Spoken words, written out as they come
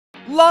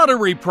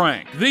Lottery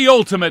prank, the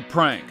ultimate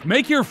prank.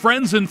 Make your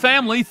friends and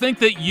family think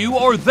that you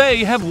or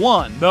they have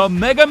won the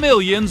Mega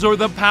Millions or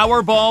the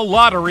Powerball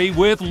lottery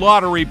with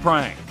Lottery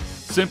Prank.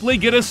 Simply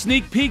get a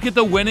sneak peek at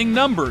the winning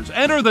numbers,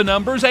 enter the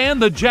numbers and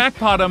the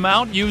jackpot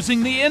amount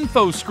using the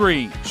info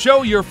screen.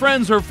 Show your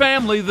friends or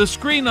family the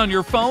screen on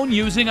your phone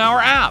using our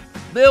app.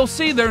 They'll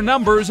see their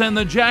numbers and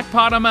the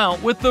jackpot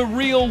amount with the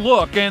real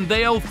look and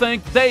they'll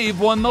think they've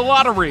won the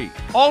lottery.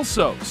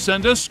 Also,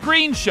 send a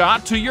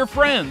screenshot to your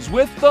friends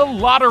with the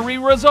lottery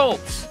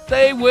results.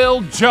 They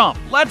will jump.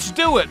 Let's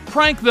do it.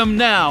 Prank them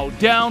now.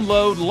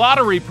 Download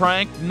Lottery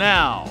Prank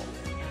now.